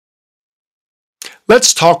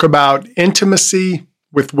Let's talk about intimacy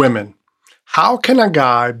with women. How can a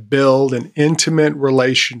guy build an intimate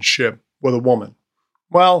relationship with a woman?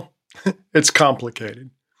 Well, it's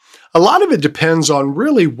complicated. A lot of it depends on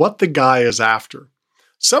really what the guy is after.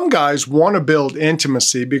 Some guys want to build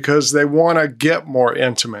intimacy because they want to get more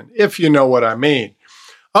intimate, if you know what I mean.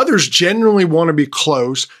 Others genuinely want to be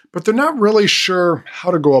close, but they're not really sure how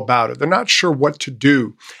to go about it. They're not sure what to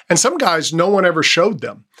do. And some guys, no one ever showed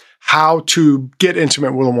them how to get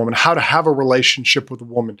intimate with a woman, how to have a relationship with a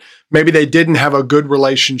woman. Maybe they didn't have a good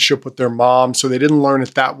relationship with their mom, so they didn't learn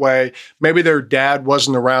it that way. Maybe their dad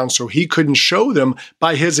wasn't around, so he couldn't show them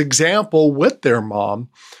by his example with their mom.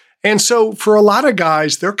 And so for a lot of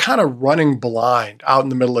guys, they're kind of running blind out in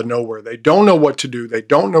the middle of nowhere. They don't know what to do. They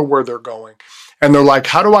don't know where they're going. And they're like,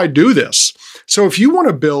 how do I do this? So if you want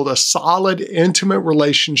to build a solid, intimate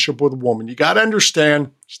relationship with a woman, you got to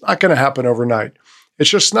understand it's not going to happen overnight. It's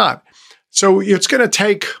just not. So it's going to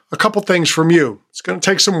take a couple things from you. It's going to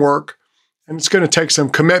take some work and it's going to take some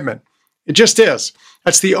commitment. It just is.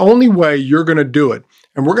 That's the only way you're going to do it.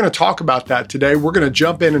 And we're going to talk about that today. We're going to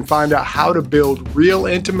jump in and find out how to build real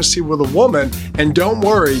intimacy with a woman. And don't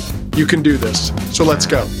worry, you can do this. So let's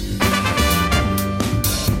go.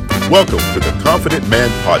 Welcome to the Confident Man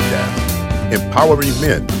Podcast, empowering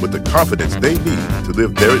men with the confidence they need to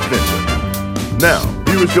live their adventure. Now,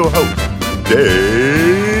 here is your host,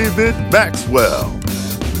 David Maxwell.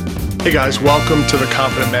 Hey guys, welcome to the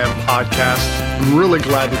Confident Man Podcast. I'm really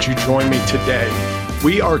glad that you joined me today.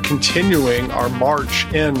 We are continuing our march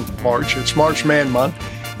in March. It's March Man Month.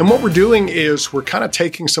 And what we're doing is we're kind of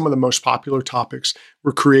taking some of the most popular topics.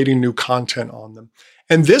 We're creating new content on them.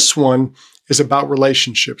 And this one is about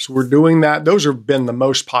relationships. We're doing that. Those have been the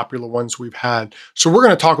most popular ones we've had. So we're going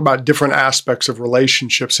to talk about different aspects of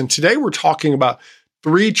relationships. And today we're talking about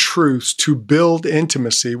 3 truths to build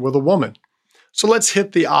intimacy with a woman. So let's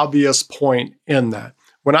hit the obvious point in that.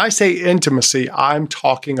 When I say intimacy, I'm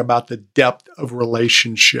talking about the depth of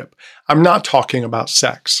relationship. I'm not talking about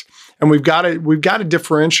sex. And we've got to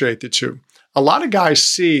differentiate the two. A lot of guys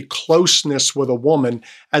see closeness with a woman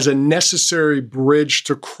as a necessary bridge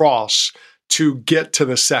to cross to get to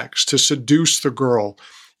the sex, to seduce the girl.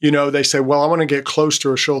 You know, they say, well, I want to get close to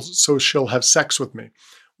her so she'll have sex with me.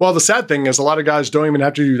 Well, the sad thing is a lot of guys don't even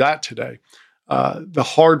have to do that today. The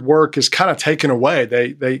hard work is kind of taken away.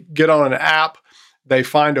 They get on an app, they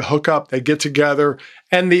find a hookup, they get together,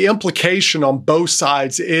 and the implication on both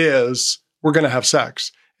sides is we're going to have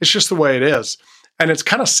sex. It's just the way it is. And it's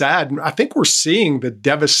kind of sad. I think we're seeing the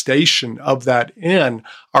devastation of that in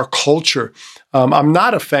our culture. I'm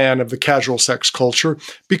not a fan of the casual sex culture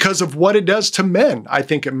because of what it does to men. I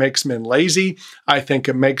think it makes men lazy. I think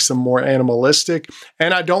it makes them more animalistic.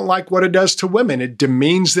 And I don't like what it does to women. It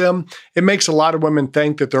demeans them. It makes a lot of women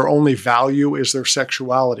think that their only value is their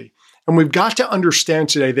sexuality. And we've got to understand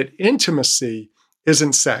today that intimacy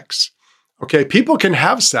isn't sex. Okay, people can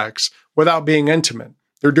have sex without being intimate.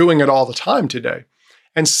 They're doing it all the time today.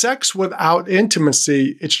 And sex without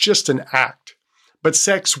intimacy, it's just an act. But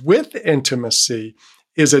sex with intimacy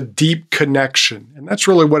is a deep connection. And that's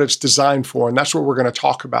really what it's designed for. And that's what we're going to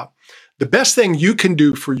talk about. The best thing you can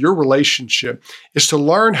do for your relationship is to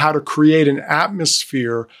learn how to create an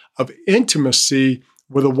atmosphere of intimacy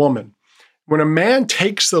with a woman. When a man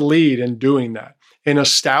takes the lead in doing that, in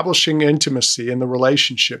establishing intimacy in the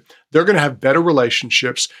relationship, they're going to have better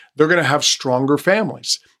relationships. They're going to have stronger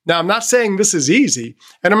families. Now, I'm not saying this is easy,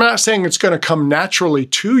 and I'm not saying it's going to come naturally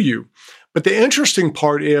to you. But the interesting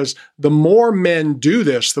part is the more men do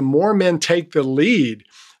this, the more men take the lead,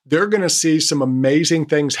 they're going to see some amazing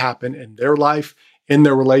things happen in their life, in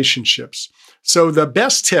their relationships. So the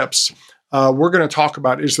best tips we're going to talk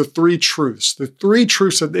about is the 3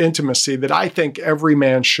 truths of intimacy that I think every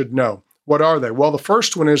man should know. What are they? Well, the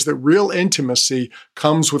first one is that real intimacy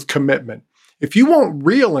comes with commitment. If you want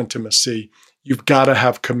real intimacy, you've got to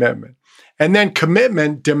have commitment. And then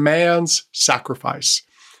commitment demands sacrifice.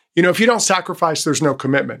 You know, if you don't sacrifice, there's no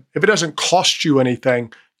commitment. If it doesn't cost you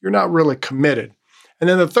anything, you're not really committed. And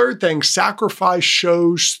then the third thing, sacrifice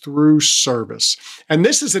shows through service. And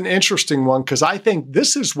this is an interesting one because I think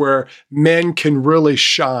this is where men can really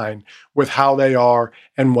shine with how they are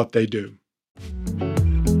and what they do.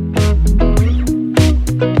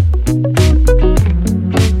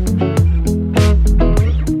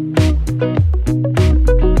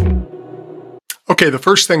 Okay, the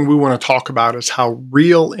first thing we want to talk about is how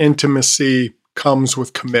real intimacy comes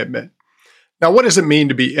with commitment. Now, what does it mean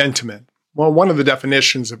to be intimate? Well, one of the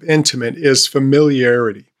definitions of intimate is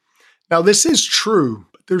familiarity. Now, this is true,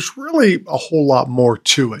 but there's really a whole lot more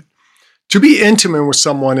to it. To be intimate with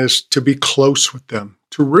someone is to be close with them,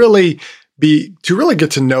 to really to really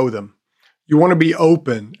get to know them. You want to be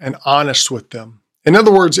open and honest with them. In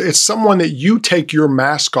other words, it's someone that you take your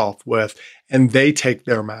mask off with and they take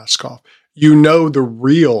their mask off. You know the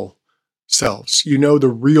real selves. You know the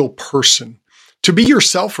real person. To be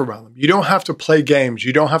yourself around them. You don't have to play games.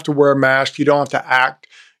 You don't have to wear a mask. You don't have to act.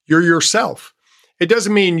 You're yourself. It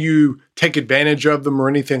doesn't mean you take advantage of them or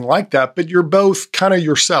anything like that, but you're both kind of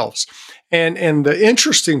yourselves. And the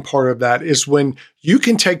interesting part of that is when you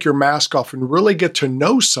can take your mask off and really get to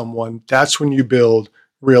know someone, that's when you build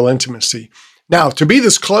real intimacy. Now, to be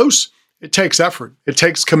this close, it takes effort. It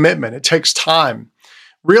takes commitment. It takes time.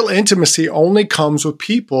 Real intimacy only comes with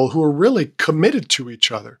people who are really committed to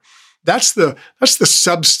each other. That's the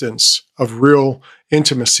substance of real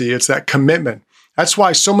intimacy. It's that commitment. That's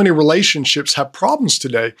why so many relationships have problems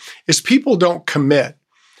today, is people don't commit.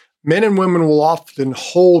 Men and women will often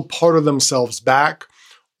hold part of themselves back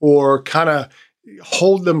or kind of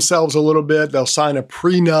hold themselves a little bit. They'll sign a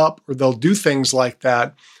prenup or they'll do things like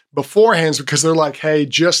that beforehand because they're like, hey,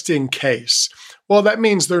 just in case. Well, that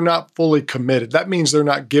means they're not fully committed. That means they're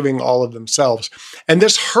not giving all of themselves. And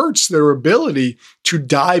this hurts their ability to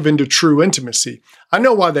dive into true intimacy. I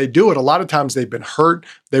know why they do it. A lot of times they've been hurt.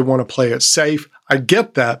 They want to play it safe. I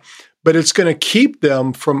get that. But it's going to keep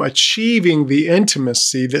them from achieving the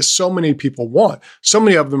intimacy that so many people want. So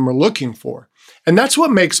many of them are looking for. And that's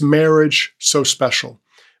what makes marriage so special.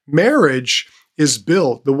 Marriage is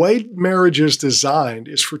built, the way marriage is designed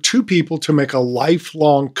is for two people to make a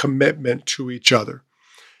lifelong commitment to each other.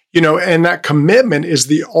 And that commitment is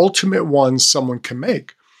the ultimate one someone can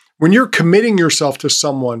make. When you're committing yourself to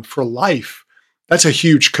someone for life, that's a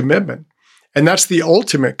huge commitment. And that's the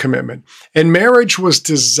ultimate commitment. And marriage was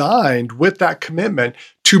designed with that commitment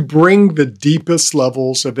to bring the deepest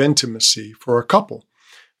levels of intimacy for a couple.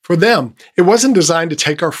 For them, it wasn't designed to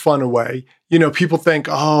take our fun away. People think,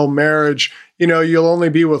 oh, marriage, you'll only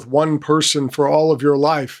be with one person for all of your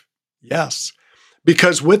life. Yes,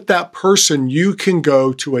 because with that person, you can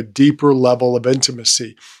go to a deeper level of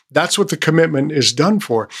intimacy. That's what the commitment is done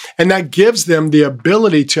for. And that gives them the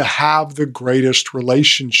ability to have the greatest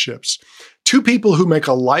relationships. Two people who make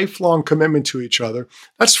a lifelong commitment to each other,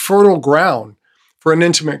 that's fertile ground for an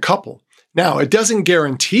intimate couple. Now, it doesn't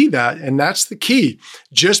guarantee that, and that's the key.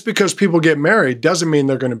 Just because people get married doesn't mean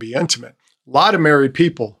they're going to be intimate. A lot of married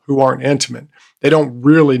people who aren't intimate, they don't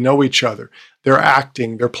really know each other. They're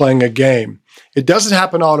acting, they're playing a game. It doesn't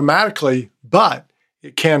happen automatically, but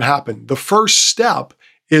it can happen. The first step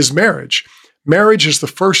is marriage. Marriage is the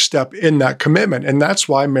first step in that commitment, and that's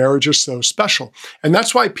why marriage is so special. And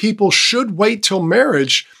that's why people should wait till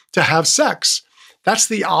marriage to have sex. That's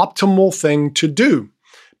the optimal thing to do,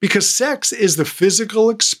 because sex is the physical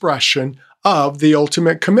expression of the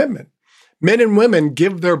ultimate commitment. Men and women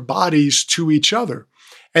give their bodies to each other,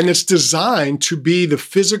 and it's designed to be the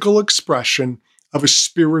physical expression of a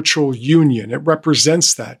spiritual union. It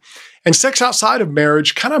represents that. And sex outside of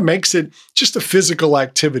marriage kind of makes it just a physical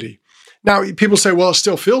activity. Now, people say, well, it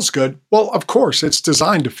still feels good. Well, of course, it's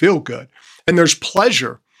designed to feel good. And there's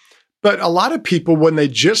pleasure. But a lot of people, when they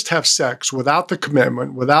just have sex without the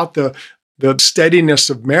commitment, without the steadiness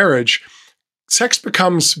of marriage, sex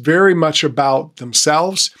becomes very much about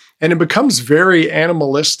themselves, and it becomes very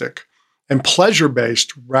animalistic and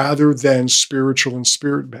pleasure-based rather than spiritual and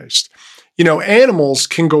spirit-based. Animals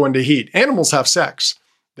can go into heat. Animals have sex.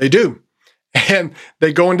 They do. And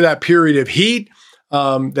they go into that period of heat.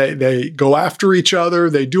 They go after each other.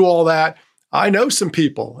 They do all that. I know some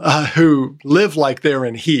people who live like they're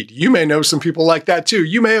in heat. You may know some people like that too.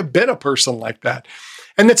 You may have been a person like that.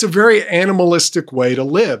 And that's a very animalistic way to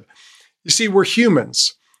live. You see, we're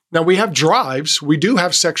humans. Now, we have drives. We do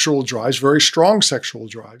have sexual drives, very strong sexual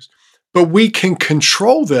drives, but we can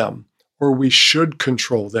control them, or we should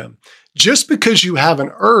control them. Just because you have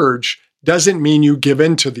an urge doesn't mean you give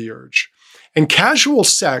in to the urge. And casual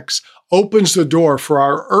sex opens the door for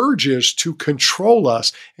our urges to control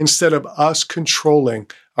us instead of us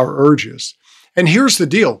controlling our urges. And here's the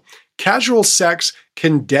deal. Casual sex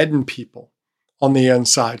can deaden people on the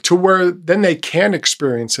inside to where then they can't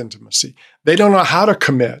experience intimacy. They don't know how to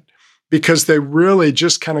commit because they really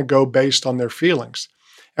just kind of go based on their feelings.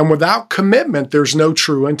 And without commitment, there's no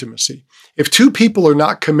true intimacy. If two people are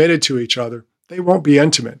not committed to each other, they won't be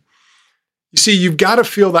intimate. You see, you've got to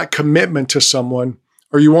feel that commitment to someone,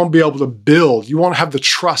 or you won't be able to build. You won't have the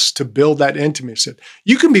trust to build that intimacy.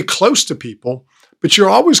 You can be close to people, but you're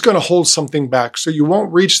always going to hold something back, so you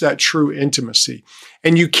won't reach that true intimacy.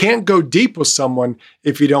 And you can't go deep with someone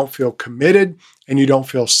if you don't feel committed and you don't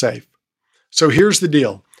feel safe. So here's the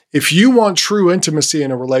deal. If you want true intimacy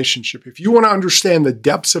in a relationship, if you want to understand the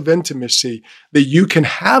depths of intimacy that you can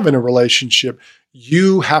have in a relationship,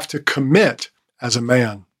 you have to commit as a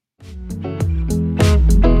man.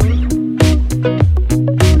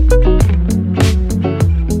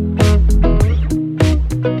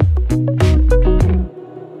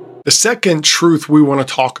 The second truth we want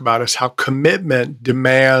to talk about is how commitment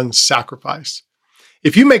demands sacrifice.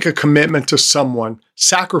 If you make a commitment to someone,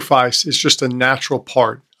 sacrifice is just a natural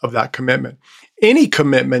part of that commitment. Any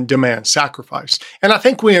commitment demands sacrifice. And I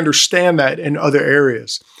think we understand that in other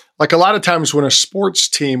areas. Like a lot of times when a sports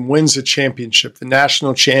team wins a championship, the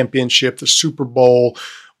national championship, the Super Bowl,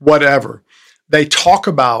 whatever, they talk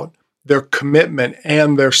about their commitment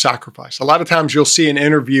and their sacrifice. A lot of times you'll see an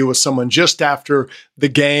interview with someone just after the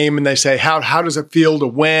game and they say, how does it feel to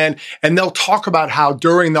win? And they'll talk about how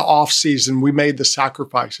during the off season, we made the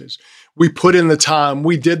sacrifices. We put in the time,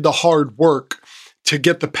 we did the hard work to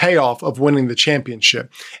get the payoff of winning the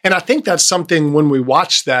championship. And I think that's something when we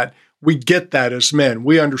watch that, we get that as men.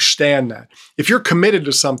 We understand that. If you're committed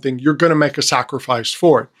to something, you're going to make a sacrifice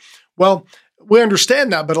for it. Well, we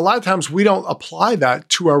understand that, but a lot of times we don't apply that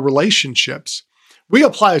to our relationships. We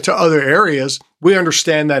apply it to other areas. We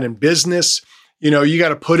understand that in business, you got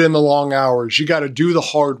to put in the long hours. You got to do the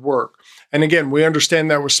hard work. And again, we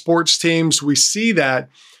understand that with sports teams. We see that,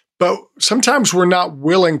 but sometimes we're not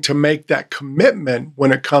willing to make that commitment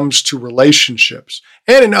when it comes to relationships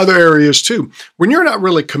and in other areas too. When you're not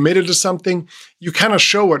really committed to something, you kind of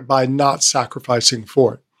show it by not sacrificing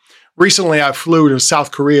for it. Recently, I flew to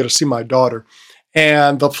South Korea to see my daughter,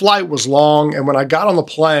 and the flight was long. And when I got on the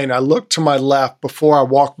plane, I looked to my left before I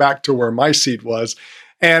walked back to where my seat was.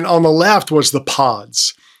 And on the left was the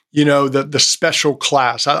pods, the special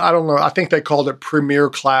class. I don't know. I think they called it premier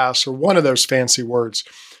class or one of those fancy words.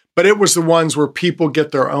 But it was the ones where people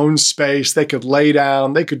get their own space. They could lay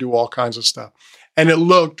down. They could do all kinds of stuff. And it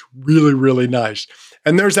looked really, really nice.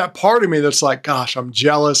 And there's that part of me that's like, gosh, I'm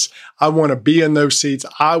jealous. I want to be in those seats.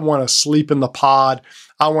 I want to sleep in the pod.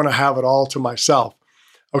 I want to have it all to myself.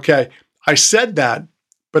 Okay, I said that,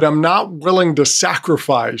 but I'm not willing to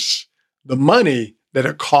sacrifice the money that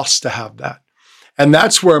it costs to have that. And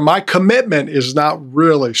that's where my commitment is not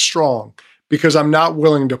really strong, because I'm not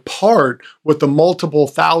willing to part with the multiple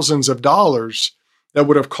thousands of dollars that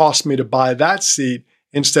would have cost me to buy that seat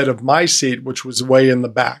instead of my seat, which was way in the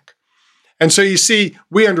back. And so you see,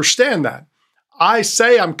 we understand that. I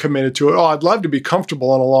say I'm committed to it. Oh, I'd love to be comfortable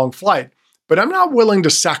on a long flight, but I'm not willing to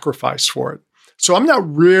sacrifice for it. So I'm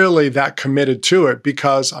not really that committed to it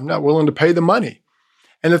because I'm not willing to pay the money.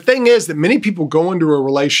 And the thing is that many people go into a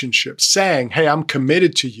relationship saying, hey, I'm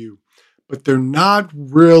committed to you, but they're not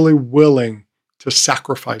really willing to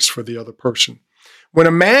sacrifice for the other person. When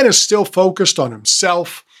a man is still focused on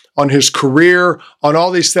himself, on his career, on all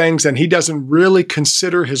these things, and he doesn't really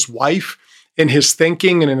consider his wife in his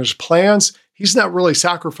thinking and in his plans, he's not really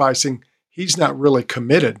sacrificing. He's not really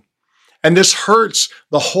committed. And this hurts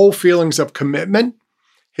the whole feelings of commitment.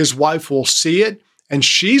 His wife will see it, and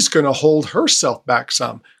she's going to hold herself back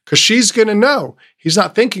some because she's going to know he's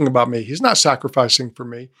not thinking about me. He's not sacrificing for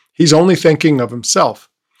me. He's only thinking of himself.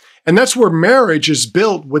 And that's where marriage is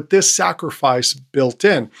built with this sacrifice built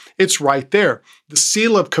in. It's right there. The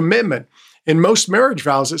seal of commitment. In most marriage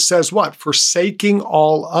vows, it says what? Forsaking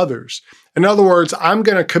all others. In other words, I'm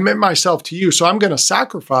going to commit myself to you, so I'm going to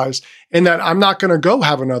sacrifice in that I'm not going to go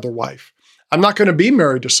have another wife. I'm not going to be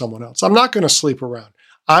married to someone else. I'm not going to sleep around.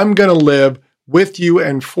 I'm going to live with you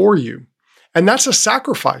and for you. And that's a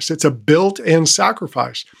sacrifice. It's a built-in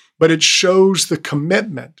sacrifice, but it shows the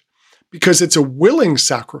commitment because it's a willing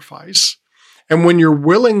sacrifice. And when you're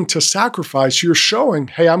willing to sacrifice, you're showing,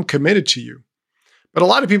 hey, I'm committed to you. But a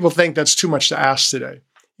lot of people think that's too much to ask today.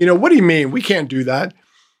 What do you mean? We can't do that.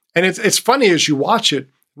 And it's funny as you watch it,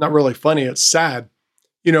 not really funny, it's sad.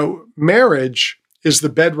 Marriage is the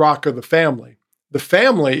bedrock of the family. The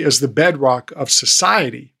family is the bedrock of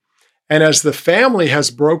society. And as the family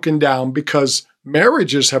has broken down because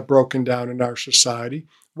marriages have broken down in our society,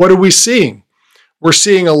 what are we seeing? We're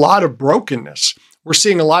seeing a lot of brokenness. We're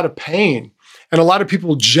seeing a lot of pain and a lot of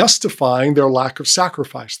people justifying their lack of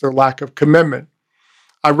sacrifice, their lack of commitment.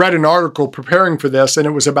 I read an article preparing for this, and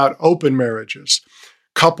it was about open marriages.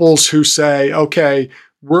 Couples who say, okay,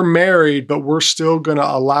 we're married, but we're still going to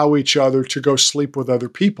allow each other to go sleep with other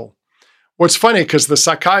people. What's funny, because the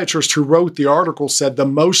psychiatrist who wrote the article said the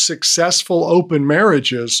most successful open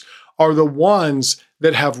marriages are the ones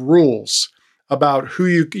that have rules about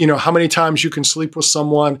who how many times you can sleep with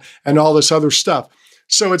someone and all this other stuff.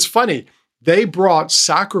 So it's funny. They brought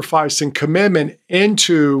sacrifice and commitment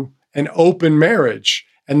into an open marriage.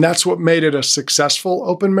 And that's what made it a successful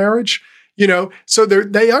open marriage. So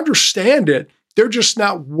they understand it. They're just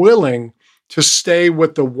not willing to stay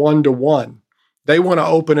with the one-to-one. They want to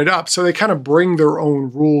open it up. So they kind of bring their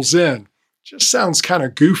own rules in. Just sounds kind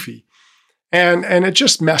of goofy. And it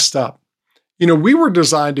just messed up. We were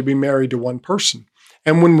designed to be married to one person.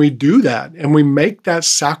 And when we do that and we make that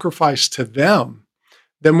sacrifice to them,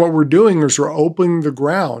 then what we're doing is we're opening the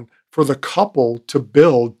ground for the couple to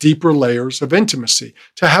build deeper layers of intimacy,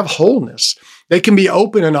 to have wholeness. They can be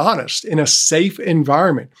open and honest in a safe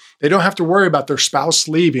environment. They don't have to worry about their spouse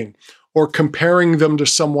leaving or comparing them to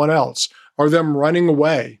someone else or them running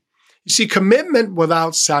away. You see, commitment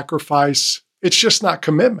without sacrifice, it's just not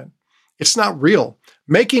commitment. It's not real.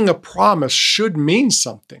 Making a promise should mean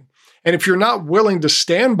something. And if you're not willing to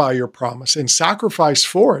stand by your promise and sacrifice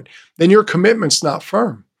for it, then your commitment's not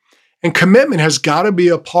firm. And commitment has got to be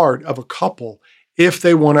a part of a couple if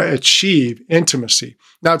they want to achieve intimacy.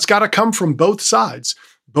 Now, it's got to come from both sides.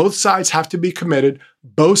 Both sides have to be committed.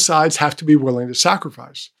 Both sides have to be willing to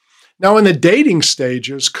sacrifice. Now, in the dating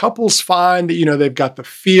stages, couples find that, they've got the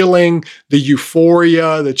feeling, the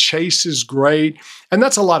euphoria, the chase is great, and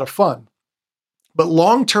that's a lot of fun. But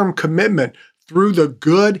long-term commitment through the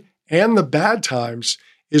good and the bad times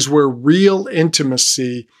is where real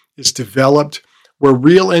intimacy is developed, where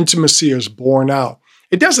real intimacy is born out.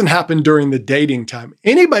 It doesn't happen during the dating time.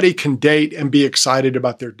 Anybody can date and be excited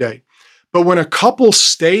about their date. But when a couple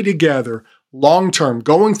stay together long-term,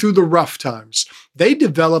 going through the rough times, they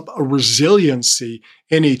develop a resiliency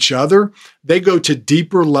in each other. They go to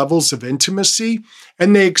deeper levels of intimacy,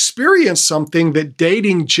 and they experience something that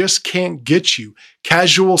dating just can't get you.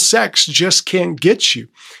 Casual sex just can't get you.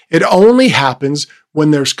 It only happens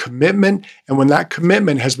when there's commitment and when that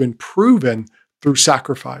commitment has been proven through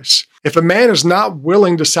sacrifice. If a man is not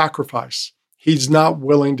willing to sacrifice, he's not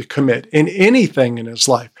willing to commit in anything in his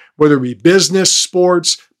life, whether it be business,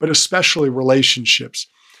 sports, but especially relationships.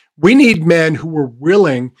 We need men who are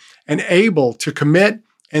willing and able to commit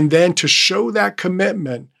and then to show that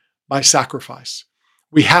commitment by sacrifice.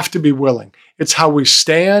 We have to be willing. It's how we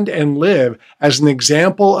stand and live as an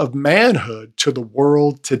example of manhood to the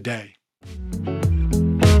world today.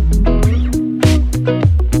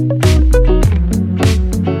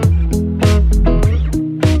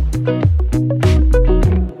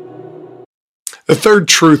 The third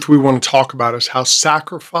truth we want to talk about is how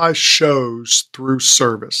sacrifice shows through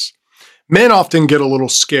service. Men often get a little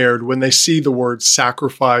scared when they see the words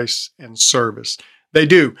sacrifice and service. They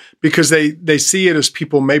do, because they see it as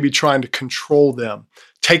people maybe trying to control them,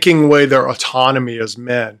 taking away their autonomy as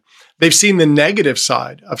men. They've seen the negative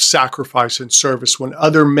side of sacrifice and service when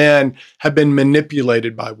other men have been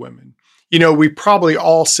manipulated by women. We've probably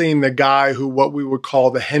all seen the guy who what we would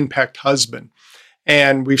call the henpecked husband.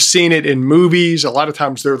 And we've seen it in movies. A lot of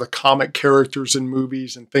times they're the comic characters in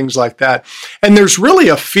movies and things like that. And there's really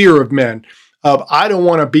a fear of men of, I don't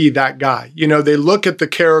want to be that guy. They look at the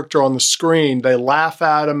character on the screen, they laugh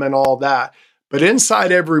at him and all that. But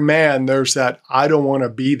inside every man, there's that, I don't want to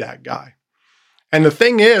be that guy. And the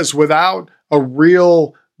thing is, without a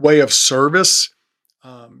real way of service,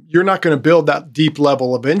 you're not going to build that deep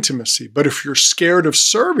level of intimacy. But if you're scared of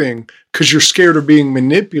serving because you're scared of being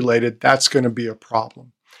manipulated, that's going to be a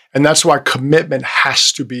problem. And that's why commitment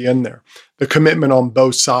has to be in there, the commitment on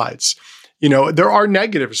both sides. There are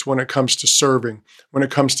negatives when it comes to serving, when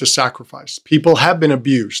it comes to sacrifice. People have been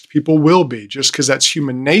abused. People will be, just because that's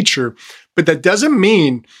human nature. But that doesn't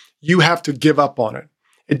mean you have to give up on it.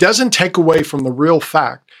 It doesn't take away from the real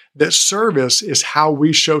fact that service is how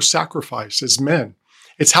we show sacrifice as men.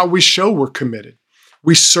 It's how we show we're committed.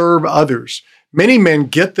 We serve others. Many men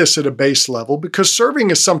get this at a base level because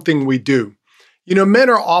serving is something we do. Men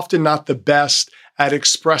are often not the best at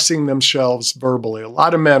expressing themselves verbally. A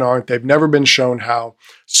lot of men aren't. They've never been shown how.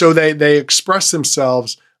 So they express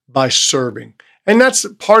themselves by serving. And that's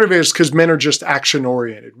part of it is because men are just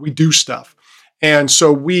action-oriented. We do stuff. And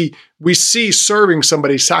so we see serving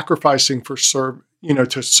somebody, sacrificing to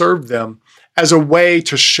serve them as a way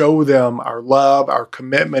to show them our love, our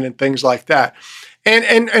commitment, and things like that.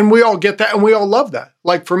 And we all get that, and we all love that.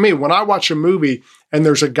 Like for me, when I watch a movie and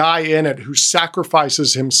there's a guy in it who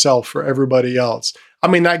sacrifices himself for everybody else,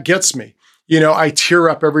 that gets me. I tear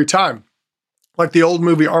up every time. Like the old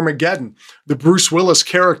movie Armageddon, the Bruce Willis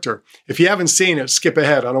character. If you haven't seen it, skip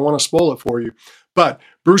ahead. I don't want to spoil it for you. But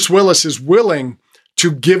Bruce Willis is willing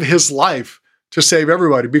to give his life to save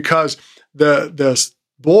everybody because the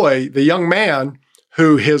boy, the young man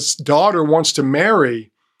who his daughter wants to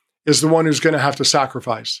marry, is the one who's going to have to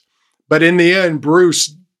sacrifice. But in the end,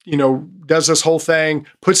 Bruce does this whole thing,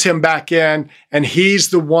 puts him back in, and he's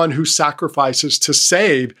the one who sacrifices to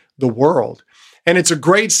save the world. And it's a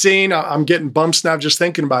great scene. I'm getting bumps now just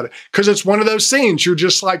thinking about it, because it's one of those scenes you're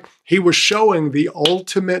just like, he was showing the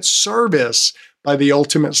ultimate service by the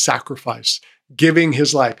ultimate sacrifice, giving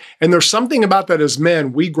his life. And there's something about that as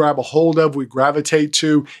men we grab a hold of, we gravitate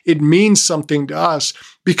to. It means something to us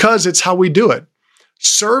because it's how we do it.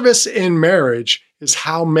 Service in marriage is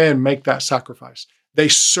how men make that sacrifice. They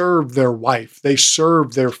serve their wife. They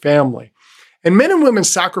serve their family. And men and women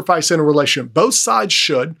sacrifice in a relationship. Both sides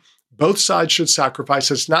should. Both sides should sacrifice.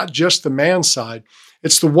 It's not just the man's side.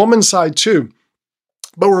 It's the woman's side too.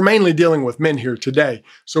 But we're mainly dealing with men here today.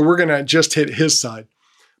 So we're going to just hit his side.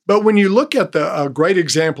 But when you look at a great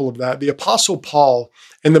example of that, the Apostle Paul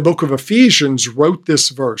in the book of Ephesians wrote this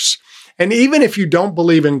verse. And even if you don't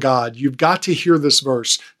believe in God, you've got to hear this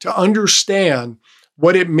verse to understand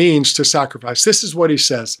what it means to sacrifice. This is what he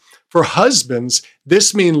says. For husbands,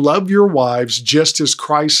 this means love your wives just as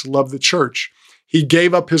Christ loved the church. He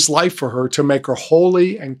gave up his life for her to make her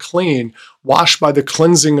holy and clean, washed by the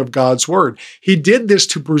cleansing of God's word. He did this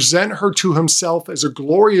to present her to himself as a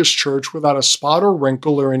glorious church without a spot or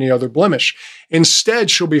wrinkle or any other blemish.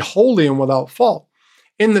 Instead, she'll be holy and without fault.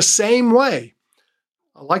 In the same way,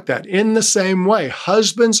 I like that. In the same way,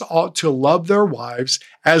 husbands ought to love their wives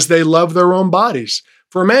as they love their own bodies.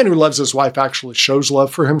 For a man who loves his wife actually shows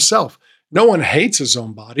love for himself. No one hates his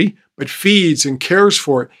own body, but feeds and cares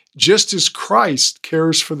for it, just as Christ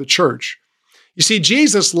cares for the church. You see,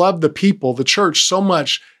 Jesus loved the people, the church, so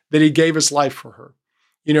much that he gave his life for her.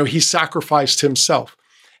 He sacrificed himself.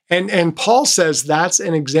 And Paul says that's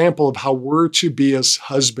an example of how we're to be as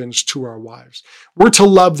husbands to our wives. We're to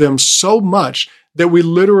love them so much that we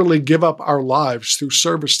literally give up our lives through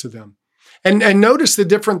service to them. And notice the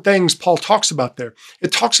different things Paul talks about there.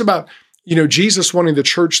 It talks about, Jesus wanting the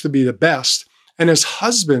church to be the best. And as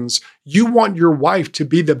husbands, you want your wife to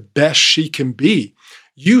be the best she can be.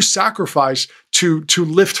 You sacrifice to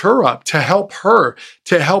lift her up, to help her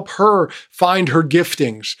find her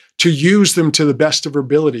giftings, to use them to the best of her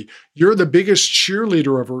ability. You're the biggest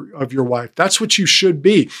cheerleader of your wife. That's what you should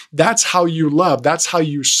be. That's how you love. That's how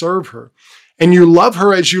you serve her. And you love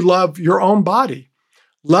her as you love your own body.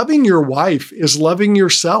 Loving your wife is loving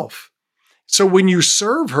yourself. So when you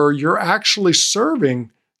serve her, you're actually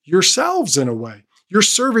serving yourselves in a way. You're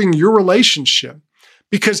serving your relationship,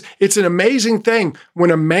 because it's an amazing thing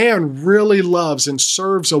when a man really loves and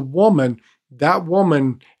serves a woman, that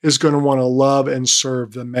woman is going to want to love and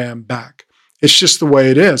serve the man back. It's just the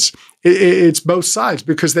way it is. It's both sides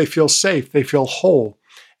because they feel safe, they feel whole.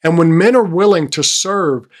 And when men are willing to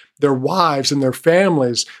serve their wives and their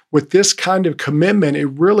families with this kind of commitment, it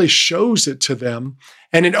really shows it to them,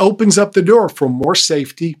 and it opens up the door for more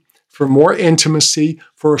safety, for more intimacy,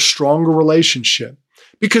 for a stronger relationship.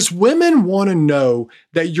 Because women want to know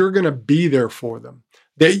that you're going to be there for them.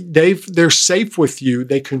 They're safe with you,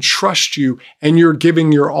 they can trust you, and you're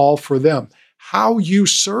giving your all for them. How you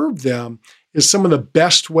serve them is some of the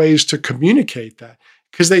best ways to communicate that,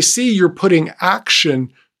 because they see you're putting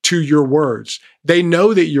action to your words. They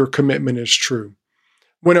know that your commitment is true.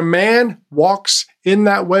 When a man walks in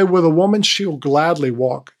that way with a woman, she'll gladly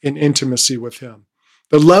walk in intimacy with him.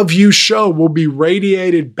 The love you show will be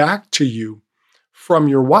radiated back to you from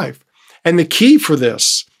your wife. And the key for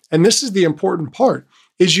this, and this is the important part,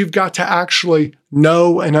 is you've got to actually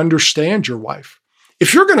know and understand your wife.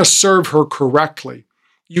 If you're going to serve her correctly,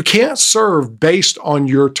 you can't serve based on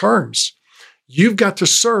your terms. You've got to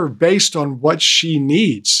serve based on what she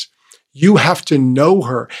needs. You have to know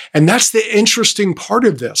her. And that's the interesting part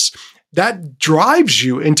of this. That drives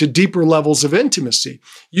you into deeper levels of intimacy.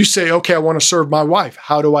 You say, okay, I want to serve my wife.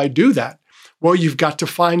 How do I do that? Well, you've got to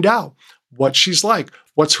find out what she's like.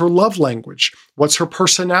 What's her love language? What's her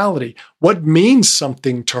personality? What means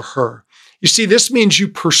something to her? You see, this means you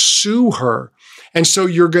pursue her. And so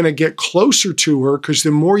you're going to get closer to her, because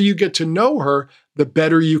the more you get to know her, the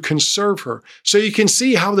better you can serve her. So you can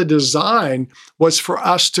see how the design was for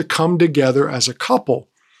us to come together as a couple.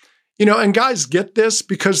 And guys, get this,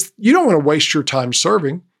 because you don't want to waste your time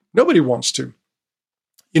serving. Nobody wants to.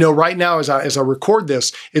 Right now, as I record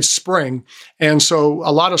this, it's spring. And so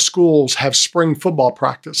a lot of schools have spring football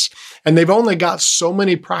practice, and they've only got so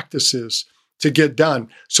many practices to get done.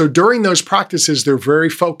 So during those practices, they're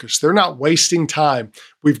very focused. They're not wasting time.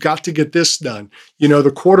 We've got to get this done. The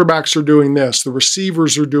quarterbacks are doing this. The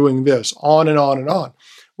receivers are doing this, on and on and on.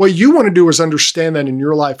 What you want to do is understand that in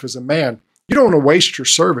your life as a man, you don't want to waste your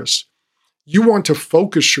service. You want to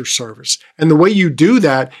focus your service. And the way you do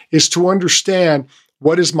that is to understand,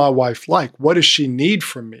 what is my wife like? What does she need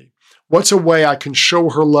from me? What's a way I can show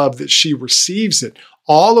her love that she receives it?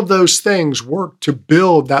 All of those things work to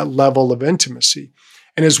build that level of intimacy.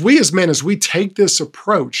 And as men, as we take this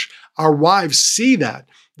approach, our wives see that.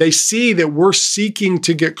 They see that we're seeking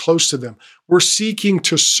to get close to them. We're seeking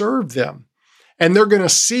to serve them. And they're going to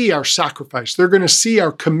see our sacrifice. They're going to see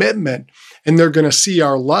our commitment, and they're going to see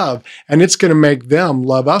our love. And it's going to make them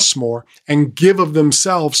love us more and give of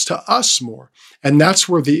themselves to us more. And that's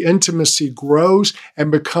where the intimacy grows and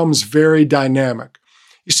becomes very dynamic.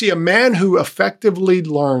 You see, a man who effectively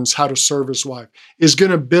learns how to serve his wife is going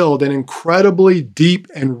to build an incredibly deep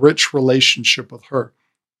and rich relationship with her.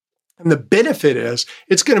 And the benefit is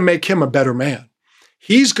it's going to make him a better man.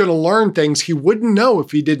 He's going to learn things he wouldn't know if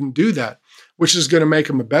he didn't do that, which is going to make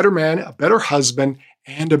him a better man, a better husband,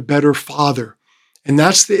 and a better father. And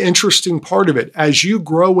that's the interesting part of it. As you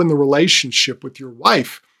grow in the relationship with your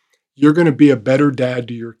wife, you're going to be a better dad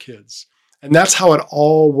to your kids. And that's how it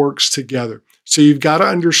all works together. So you've got to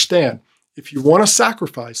understand, if you want to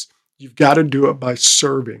sacrifice, you've got to do it by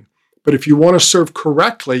serving. But if you want to serve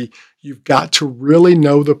correctly, you've got to really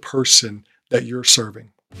know the person that you're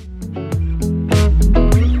serving.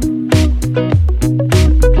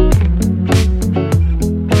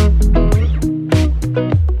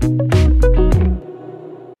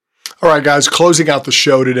 All right, guys, closing out the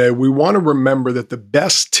show today, we want to remember that the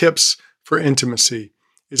best tips for intimacy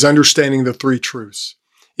is understanding the 3 truths.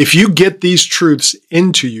 If you get these truths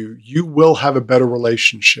into you, you will have a better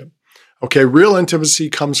relationship. Okay, real intimacy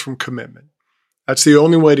comes from commitment. That's the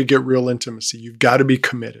only way to get real intimacy. You've got to be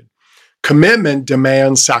committed. Commitment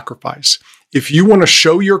demands sacrifice. If you want to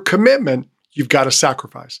show your commitment, you've got to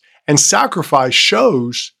sacrifice. And sacrifice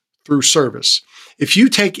shows through service. If you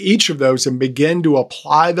take each of those and begin to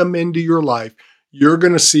apply them into your life, you're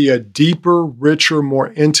going to see a deeper, richer,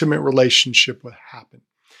 more intimate relationship will happen.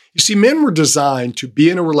 You see, men were designed to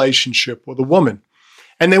be in a relationship with a woman,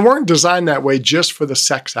 and they weren't designed that way just for the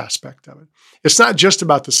sex aspect of it. It's not just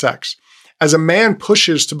about the sex. As a man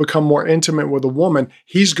pushes to become more intimate with a woman,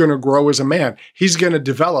 he's going to grow as a man. He's going to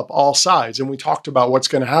develop all sides. And we talked about what's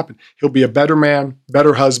going to happen. He'll be a better man,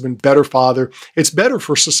 better husband, better father. It's better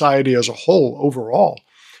for society as a whole overall.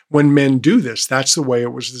 When men do this, that's the way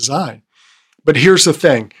it was designed. But here's the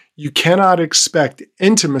thing. You cannot expect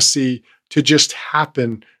intimacy to just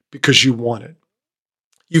happen because you want it.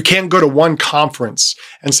 You can't go to one conference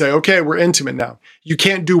and say, okay, we're intimate now. You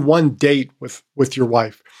can't do one date with your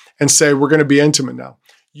wife and say, we're going to be intimate now.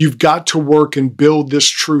 You've got to work and build this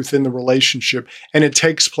truth in the relationship, and it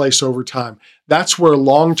takes place over time. That's where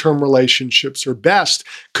long-term relationships are best,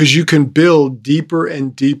 because you can build deeper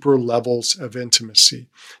and deeper levels of intimacy.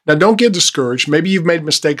 Now, don't get discouraged. Maybe you've made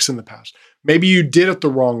mistakes in the past. Maybe you did it the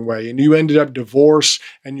wrong way and you ended up divorced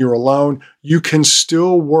and you're alone. You can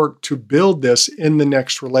still work to build this in the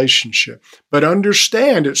next relationship. But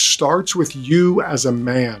understand, it starts with you as a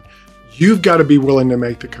man. You've got to be willing to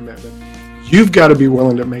make the commitment. You've got to be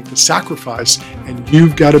willing to make the sacrifice, and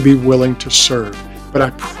you've got to be willing to serve. But I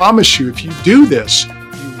promise you, if you do this,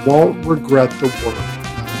 you won't regret the work.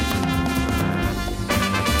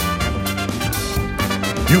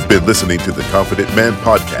 You've been listening to the Confident Man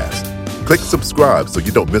Podcast. Click subscribe so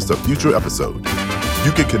you don't miss a future episode.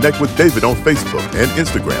 You can connect with David on Facebook and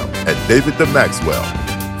Instagram at David the Maxwell.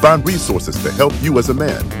 Find resources to help you as a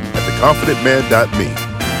man at theconfidentman.me.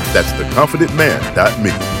 That's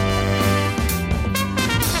theconfidentman.me.